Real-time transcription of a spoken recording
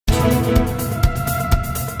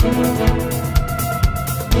Good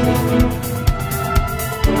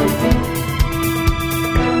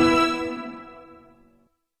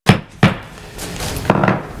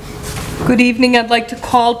evening. I'd like to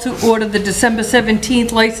call to order the December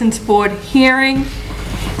 17th License Board hearing.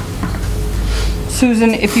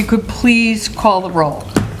 Susan, if you could please call the roll.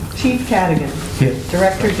 Chief Cadigan. Here.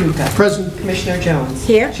 Director Duca. Present. Commissioner Jones.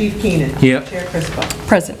 Here. Chief Keenan. Here. Chair Crispo.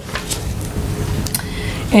 Present.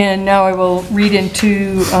 And now I will read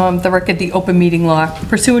into the record the open meeting law.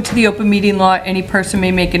 Pursuant to the open meeting law, any person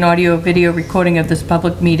may make an audio or video recording of this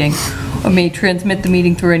public meeting or may transmit the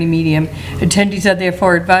meeting through any medium. Attendees are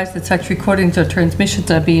therefore advised that such recordings or transmissions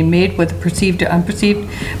are being made, whether perceived or unperceived,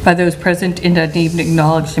 by those present and are deemed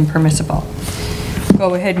acknowledged and permissible.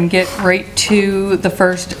 Go ahead and get right to the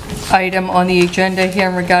first item on the agenda here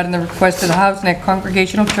regarding the request of the House Neck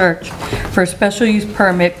Congregational Church for a special use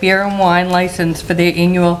permit beer and wine license for their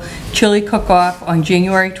annual chili cook-off on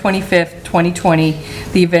January 25th, 2020.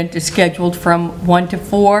 The event is scheduled from 1 to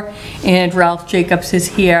 4, and Ralph Jacobs is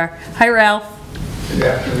here. Hi, Ralph. Good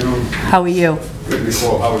afternoon. How are you? Good,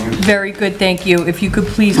 Nicole. How are you? Very good, thank you. If you could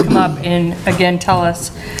please come up and again tell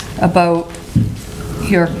us about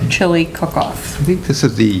your chili cook-off. I think this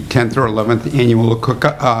is the 10th or 11th annual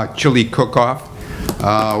chili cook-off.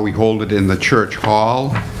 We hold it in the church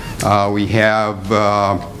hall. We have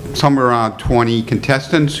somewhere around 20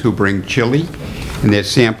 contestants who bring chili, and they're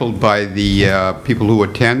sampled by the people who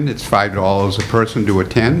attend. It's $5 a person to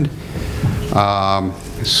attend.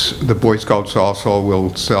 The Boy Scouts also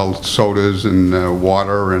will sell sodas and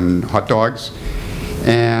water and hot dogs.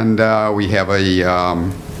 And we have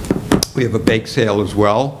a bake sale as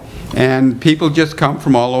well. And people just come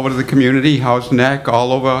from all over the community, House Neck,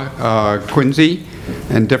 all over Quincy,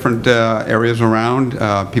 and different areas around.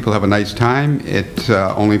 People have a nice time. It's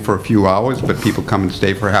only for a few hours, but people come and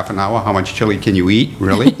stay for half an hour. How much chili can you eat,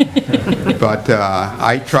 really? But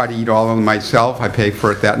I try to eat all of them myself. I pay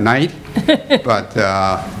for it that night. But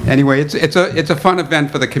anyway, it's a fun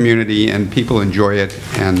event for the community, and people enjoy it.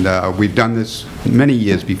 And we've done this many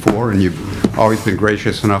years before, and you've always been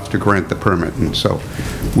gracious enough to grant the permit. And so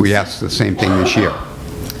we ask the same thing this year.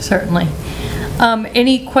 Certainly.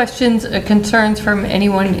 Any questions or concerns from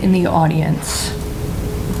anyone in the audience?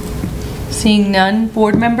 Seeing none,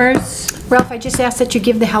 board members? Ralph, I just ask that you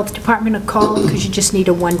give the health department a call because you just need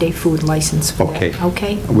a one-day food license for Okay. that.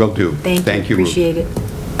 Okay? Will do. Thank you. Appreciate it.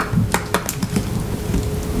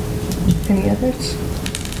 Any others?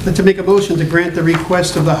 I'd like to make a motion to grant the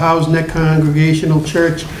request of the House Neck Congregational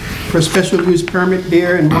Church for a special use permit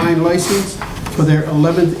beer and wine license for their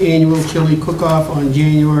 11th annual chili cook-off on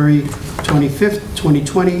January 25th,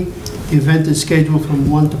 2020. The event is scheduled from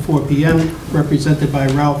 1 to 4 p.m., represented by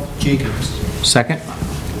Ralph Jacobs. Second.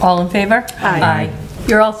 All in favor? Aye. Aye.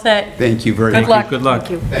 You're all set. Thank you very Good much. luck. Good luck.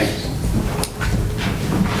 Thank you. Thanks.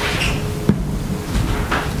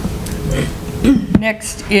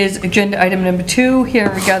 Next is agenda item number 2, here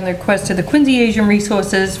regarding the request of the Quincy Asian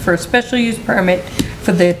Resources for a special use permit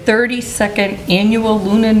for the 32nd annual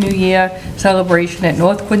Lunar New Year celebration at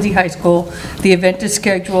North Quincy High School. The event is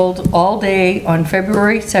scheduled all day on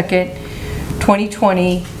February 2nd,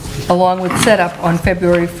 2020, along with setup on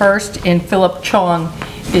February 1st, and Philip Chong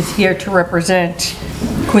is here to represent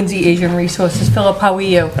Quincy Asian Resources. Philip, how are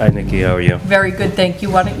you? Hi, Nikki. How are you? Very good, thank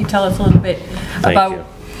you. Why don't you tell us a little bit about you.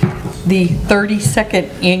 the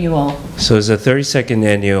 32nd annual? So it's the 32nd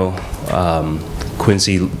annual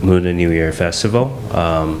Quincy Lunar New Year Festival.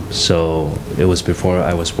 So it was before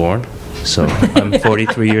I was born. So I'm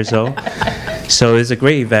 43 years old. So it's a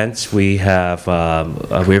great event. We have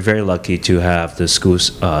we're very lucky to have the school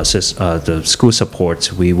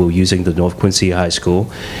support. We will using the North Quincy High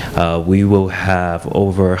School. We will have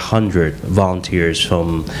over 100 volunteers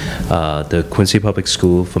from the Quincy Public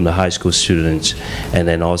School, from the high school students, and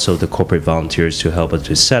then also the corporate volunteers to help us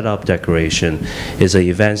to set up decoration. It's an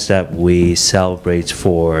event that we celebrate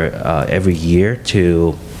for every year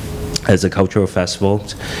as a cultural festival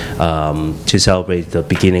to celebrate the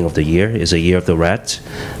beginning of the year. Is a year of the rat.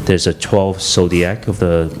 There's a 12 zodiac of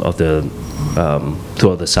the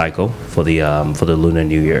throughout the cycle for the Lunar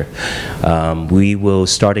New Year. We will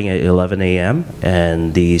starting at 11 a.m.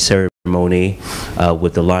 and the ceremony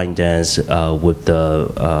with the line dance with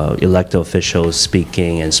the elected officials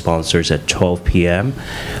speaking and sponsors at 12 p.m.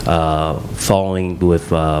 Following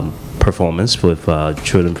with performance with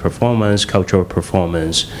children performance, cultural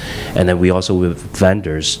performance, and then we also with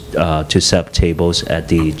vendors to set up tables at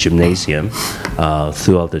the gymnasium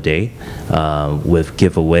throughout the day with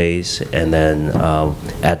giveaways, and then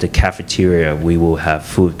at the cafeteria we will have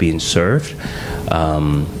food being served.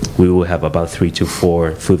 We will have about 3 to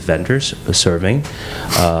 4 food vendors serving.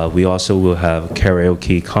 We also will have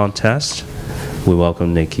karaoke contest. We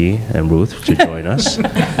welcome Nikki and Ruth to join us.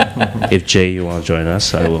 If Jay, you want to join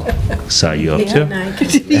us, I will sign you up too.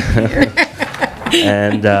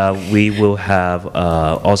 And we will have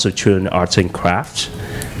also children arts and crafts.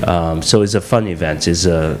 So it's a fun event.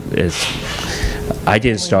 I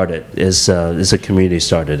didn't start it. It's a community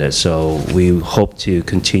started it. So we hope to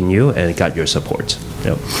continue and got your support.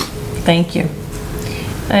 Yep. Thank you.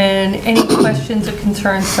 And any questions or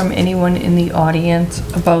concerns from anyone in the audience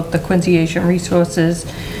about the Quincy Asian Resources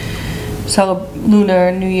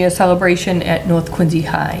Lunar New Year celebration at North Quincy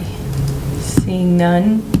High? Seeing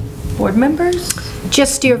none. Board members?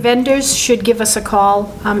 Just your vendors should give us a call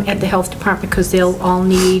at the health department, because they'll all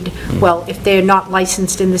need, well, if they're not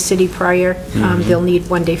licensed in the city prior, they'll need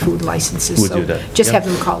one-day food licenses. We'll So do that. just Yep.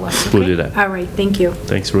 have them call us. We'll okay? do that. All right, thank you.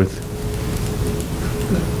 Thanks, Ruth.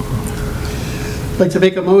 I'd like to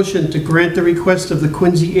make a motion to grant the request of the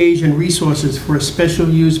Quincy Asian Resources for a special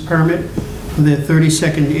use permit for their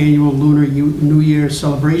 32nd annual Lunar New Year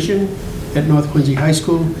celebration at North Quincy High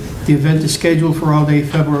School. The event is scheduled for all day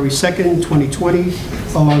February 2nd, 2020,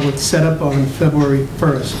 along with setup on February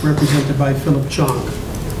 1st, represented by Philip Chong.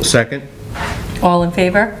 Second? All in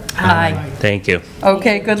favor? Aye. Thank you.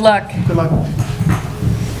 Okay, good luck. Good luck.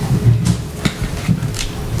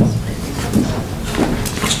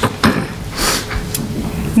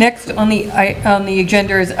 Next on the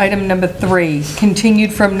agenda is item number 3,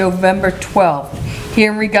 continued from November 12th.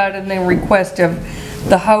 Here regarding the request of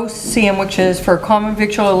the House Sandwiches for a common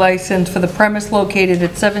victular license for the premise located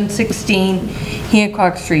at 716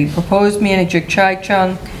 Hancock Street. Proposed manager Chai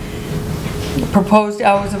Chung. Proposed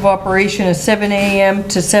hours of operation is 7 a.m.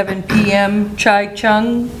 to 7 p.m. Chai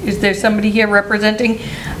Chung, is there somebody here representing?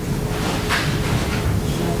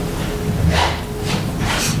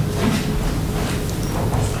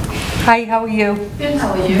 Hi, how are you? Good,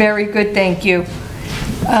 how are you? Very good, thank you.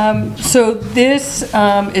 So this is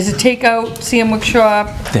a takeout sandwich shop.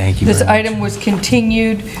 Thank you This very much. item was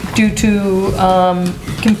continued due to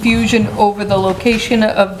confusion over the location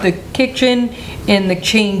of the kitchen and the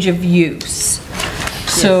change of use.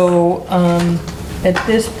 So at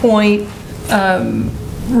this point,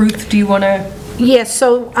 Ruth, do you want to? Yes,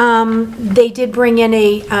 so they did bring in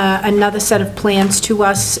another set of plans to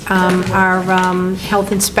us. Our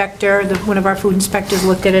health inspector, one of our food inspectors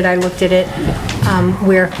looked at it, I looked at it.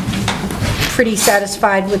 We're pretty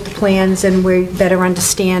satisfied with the plans, and we better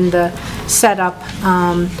understand the setup.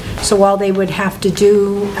 So all they would have to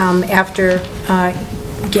do after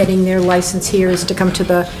getting their license here is to come to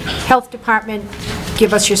the health department,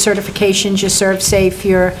 give us your certifications, your Serve Safe,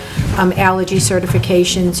 your allergy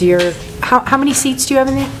certifications, your, how many seats do you have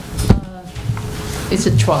in there? It's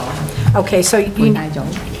a 12. Okay, so you,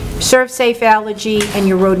 Serve Safe, allergy, and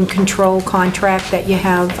your rodent control contract that you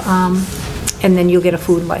have, and then you'll get a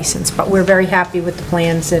food license. But we're very happy with the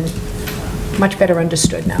plans and much better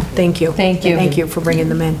understood now. Thank you. Thank you. Thank you for bringing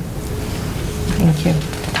them in. Thank you.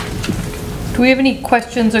 Do we have any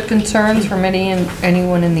questions or concerns from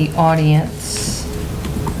anyone in the audience?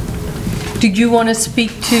 Did you want to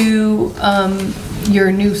speak to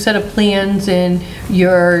your new set of plans and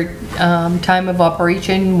your time of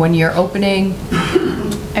operation when you're opening?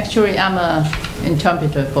 Actually, I'm a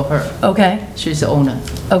interpreter for her. Okay, She's the owner.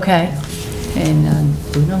 okay. And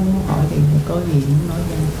tụi nó muốn hỏi thì có gì muốn nói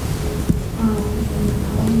ra.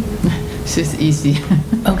 It's easy.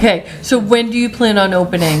 Okay, so when do you plan on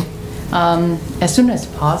opening? As soon as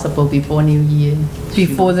possible before New Year.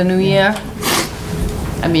 Before the new year?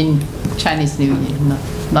 I mean Chinese New Year,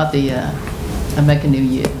 not the American New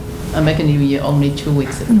Year. American New Year only 2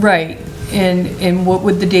 weeks ago. Right, and what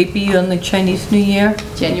would the date be on the Chinese New Year?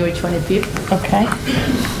 January 25th. Okay.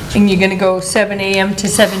 And you're gonna go 7 a.m. to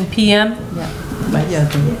 7 p.m.? Yeah. 7 giờ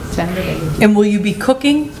từ sáng tới 7 giờ. And will you be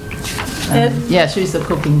cooking? Ed? Yeah, she's the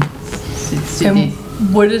cooking. And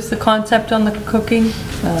what is the concept on the cooking?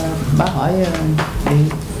 Bà hỏi để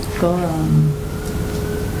có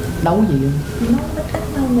nấu gì không?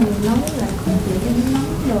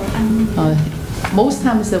 Most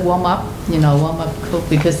times they warm up, warm up cook,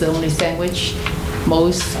 because the only sandwich,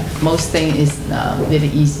 most thing is very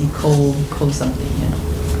easy, cold something,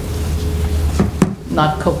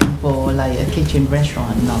 Not cooking for like a kitchen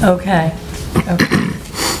restaurant, no. Okay. Okay.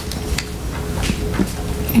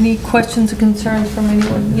 Any questions or concerns from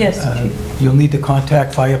anyone? Yes, Chief. You'll need to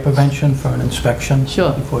contact fire prevention for an inspection?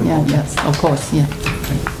 Sure, before you yeah, open. yes, of course, yeah.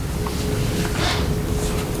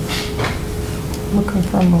 Looking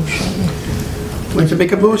for a motion. I'd like to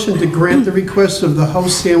make a motion to grant the request of the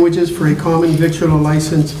House Sandwiches for a common victualler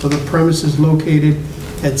license for the premises located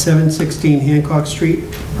at 716 Hancock Street.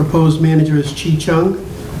 Proposed manager is Chi Chung.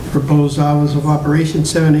 Proposed hours of operation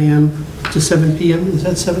 7 a.m. to 7 p.m. Is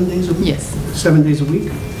that 7 days a week? Yes. 7 days a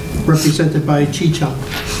week. Represented by Chi Chung.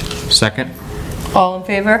 Second? All in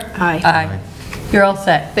favor? Aye. Aye. You're all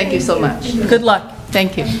set. Thank you so much. Good luck.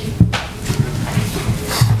 Thank you.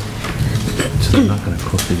 So they're not going to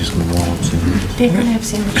cook, they're just going to warm up sandwiches. They're gonna have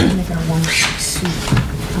sandwiches and they're gonna want soup.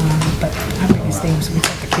 But our biggest thing is we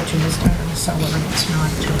thought the kitchen was done in the cellar and it's not.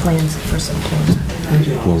 The plans for September.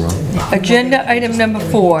 Agenda item number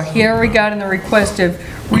 4, here regarding the request of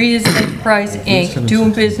Rita's Enterprise, Inc.,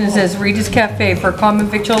 doing business as Rita's Cafe for a common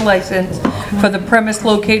victual license for the premise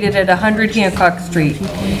located at 100 Hancock Street.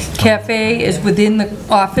 Cafe is within the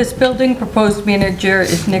office building. Proposed manager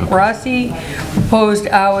is Nick Rossi. Proposed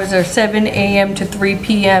hours are 7 a.m. to 3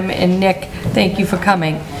 p.m. And Nick, thank you for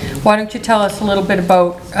coming. Why don't you tell us a little bit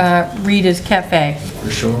about Rita's Cafe? For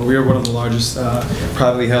sure. We are one of the largest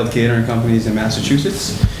privately held catering companies in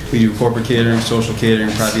Massachusetts. We do corporate catering, social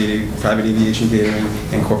catering, private aviation catering,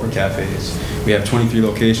 and corporate cafes. We have 23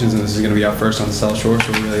 locations, and this is going to be our first on the South Shore,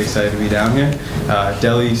 so we're really excited to be down here.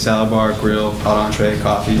 Deli, salad bar, grill, hot entree,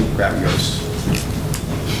 coffee, grab and goes.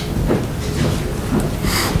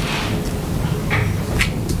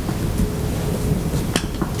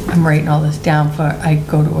 I'm writing all this down for, I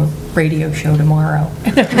go to a radio show tomorrow.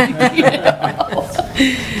 But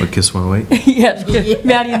Kiss 108? Yes,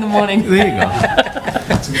 Maddie in the morning. There you go.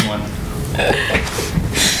 That's a good one.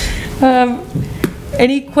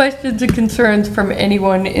 Any questions or concerns from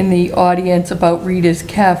anyone in the audience about Rita's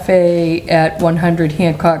Cafe at 100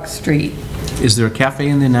 Hancock Street? Is there a cafe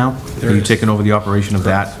in there now? There Are you is. taking over the operation of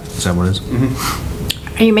that? Is that what it is?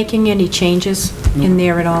 Are you making any changes in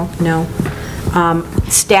there at all? No?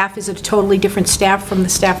 Staff, is it a totally different staff from the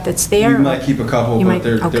staff that's there? We might keep a couple, You but might-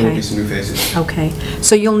 there will okay. be some new faces. Okay,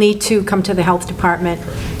 so you'll need to come to the health department,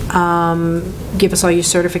 give us all your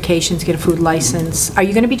certifications, get a food license. Are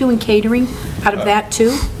you going to be doing catering out of that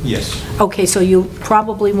too? Yes. Okay, so you'll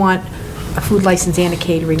probably want a food license and a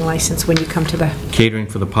catering license when you come to the, Catering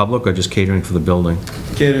for the public or just catering for the building?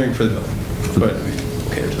 Catering for the building, but I mean, we'll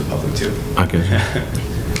cater to the public too. Okay.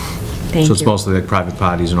 thank So it's you. mostly like private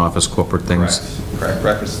parties and office corporate things? Correct.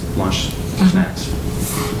 Breakfast, lunch, snacks.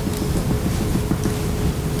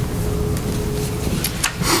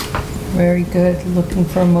 Very good, looking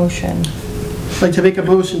for a motion. I'd like to make a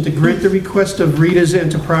motion to grant the request of Rita's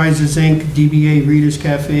Enterprises, Inc., DBA Rita's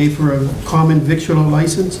Cafe, for a common victualler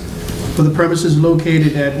license for the premises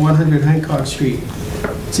located at 100 Hancock Street.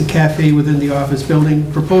 It's a cafe within the office building.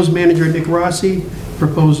 Proposed manager Nick Rossi.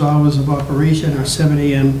 Proposed hours of operation are 7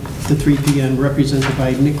 a.m. to 3 p.m., represented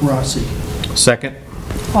by Nick Rossi. Second?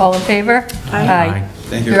 All in favor? Aye.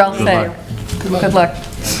 Thank you. You're all Good set. Good luck.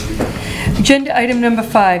 Agenda item number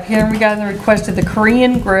 5, hearing regarding the request of the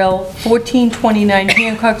Korean Grill, 1429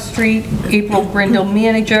 Hancock Street, April Grindle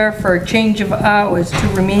manager, for a change of hours to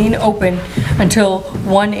remain open until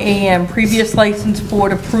 1 a.m. Previous license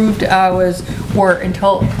board approved hours were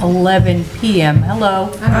until 11 p.m. Hello.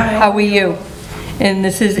 Hi. How are you? And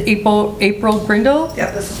this is April Grindle? Yeah,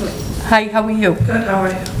 this is me. Hi, how are you? Good, how are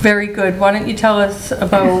you? Very good. Why don't you tell us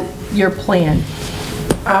about your plan?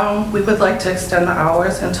 We would like to extend the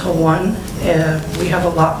hours until 1. We have a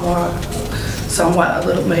lot more, somewhat a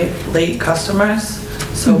little late customers,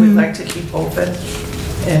 so we'd like to keep open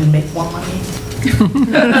and make more money.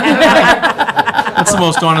 That's the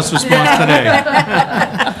most honest response today.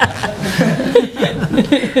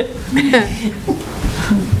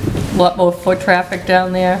 A lot more foot traffic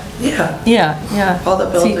down there? Yeah, Yeah. all the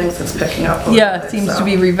buildings it's picking up. a little Yeah, it bit, seems to so.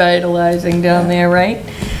 be revitalizing down there, right?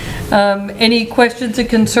 Any questions or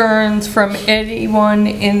concerns from anyone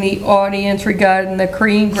in the audience regarding the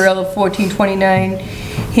Korean Grill of 1429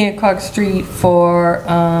 Hancock Street for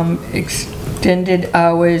extended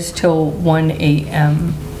hours till 1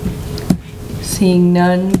 a.m.? Seeing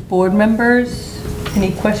none. Board members,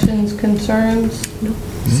 any questions, concerns?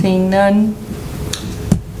 Seeing none.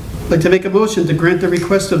 I'd like to make a motion to grant the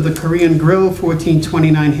request of the Korean Grill,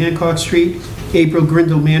 1429 Hancock Street, April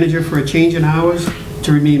Grindle manager, for a change in hours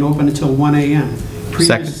to remain open until 1 a.m.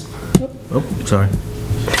 Second. Oh, sorry.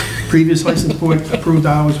 Previous license board approved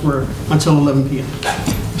hours were until 11 p.m.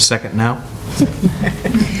 Second now?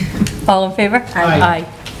 All in favor? Aye.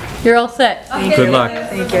 You're all set. Good luck.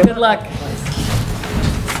 Good luck.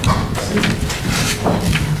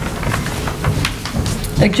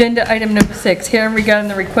 Agenda item number 6, hearing regarding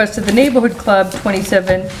the request of the Neighborhood Club,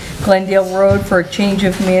 27 Glendale Road, for a change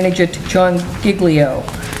of manager to John Giglio.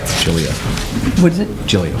 Gilio. What is it?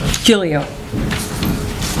 Gilio. Giglio.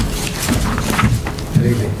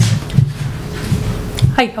 Good evening.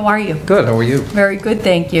 Hi, how are you? Good, how are you? Very good,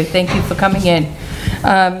 thank you. Thank you for coming in.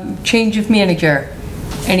 Change of manager.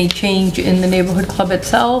 Any change in the Neighborhood Club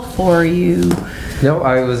itself, or are you... No,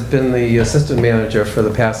 I was been the assistant manager for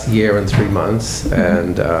the past year and 3 months,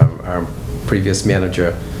 and our previous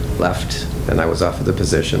manager left, and I was offered the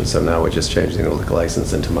position, so now we're just changing the liquor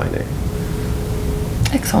license into my name.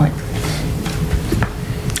 Excellent.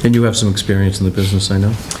 And you have some experience in the business, I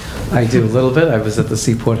know? I do a little bit. I was at the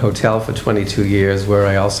Seaport Hotel for 22 years, where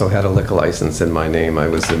I also had a liquor license in my name. I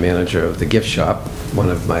was the manager of the gift shop,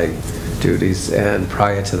 one of my duties, and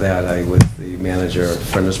prior to that, I was the manager of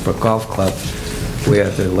Furnace Brook Golf Club, where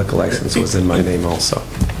the liquor license was in my name also.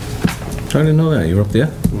 I didn't know that. You were up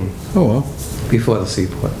there? Oh, well. Before the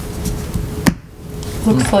Seaport.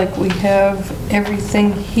 Looks like we have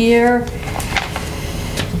everything here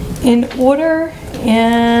in order,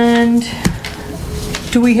 and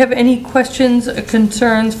do we have any questions or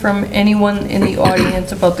concerns from anyone in the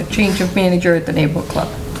audience about the change of manager at the Neighborhood Club?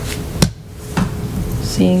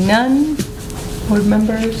 Seeing none, board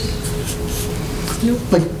members?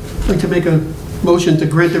 Like to make a motion to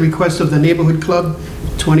grant the request of the Neighborhood Club,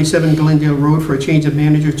 27 Glendale Road, for a change of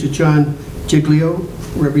manager to John Giglio,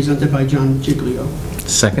 represented by John Giglio.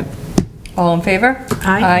 Second? All in favor?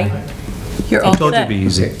 Aye. You're I all told you it'd be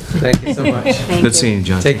set. easy. Thank you so much. Good seeing you,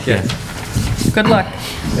 John. Take care. Good luck.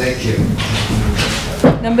 Thank you.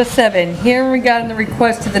 Number 7, hearing regarding the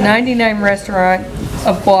request of the 99 Restaurant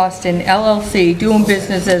of Boston, LLC, doing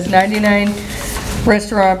business as 99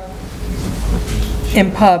 Restaurant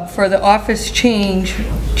and Pub, for the office change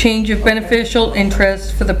of beneficial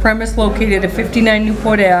interest for the premise located at 59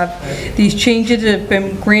 Newport Ave. These changes have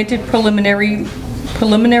been granted preliminarily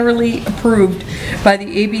approved by the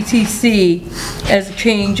ABCC as a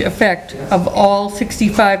change effect of all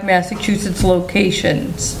 65 Massachusetts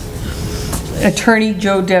locations. Attorney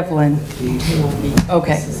Joe Devlin.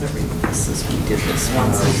 Okay. We did this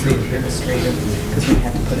once as the administrative, because we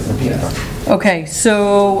had to put it in the paper. Okay,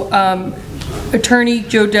 so Attorney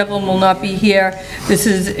Joe Devlin will not be here. This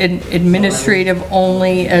is an administrative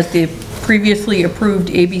only, as the previously approved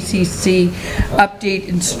ABCC update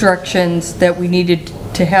instructions that we needed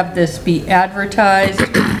to have this be advertised,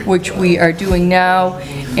 which we are doing now.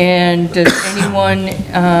 And does anyone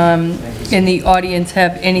in the audience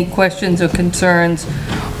have any questions or concerns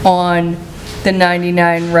on the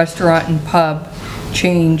 99 Restaurant and Pub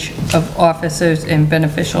change of officers and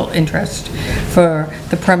beneficial interest for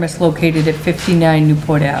the premise located at 59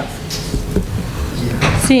 Newport Ave?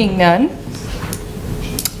 Seeing none.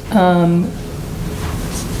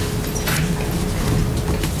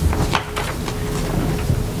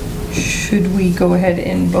 Should we go ahead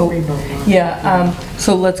and vote? Yeah,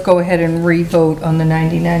 so let's go ahead and re-vote on the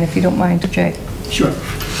 99, if you don't mind, Jay. Sure.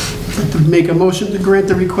 I'd like to make a motion to grant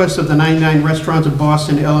the request of the 99 Restaurants of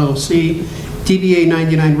Boston, LLC, DBA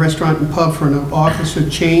 99 Restaurant and Pub, for an officer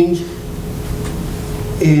change.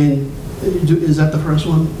 And is that the first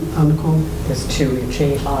one, Nicole? There's two,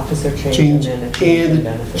 officer Change and then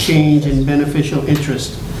a and change in beneficial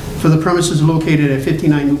interest for the premises located at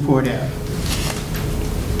 59 Newport Ave.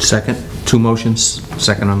 Second? 2 motions?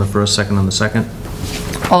 Second on the first, second on the second?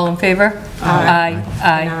 All in favor? Aye.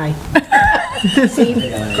 Aye. Aye. See,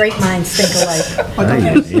 great minds think alike.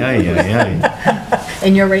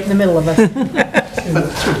 And you're right in the middle of us.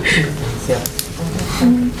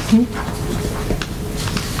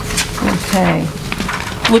 Okay.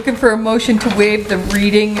 Looking for a motion to waive the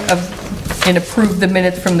reading of and approve the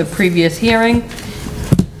minutes from the previous hearing.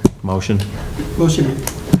 Motion? Motion.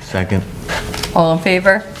 Second? All in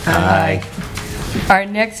favor? Aye. Our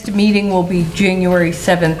next meeting will be January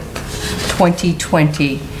 7th,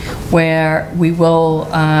 2020, where we will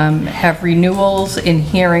have renewals and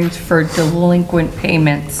hearings for delinquent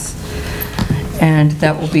payments. And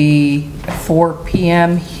that will be 4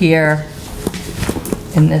 p.m. here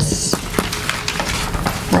in this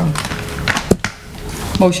room.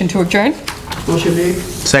 Motion to adjourn? Motion made.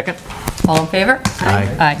 Second? All in favor? Aye.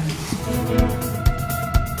 Aye.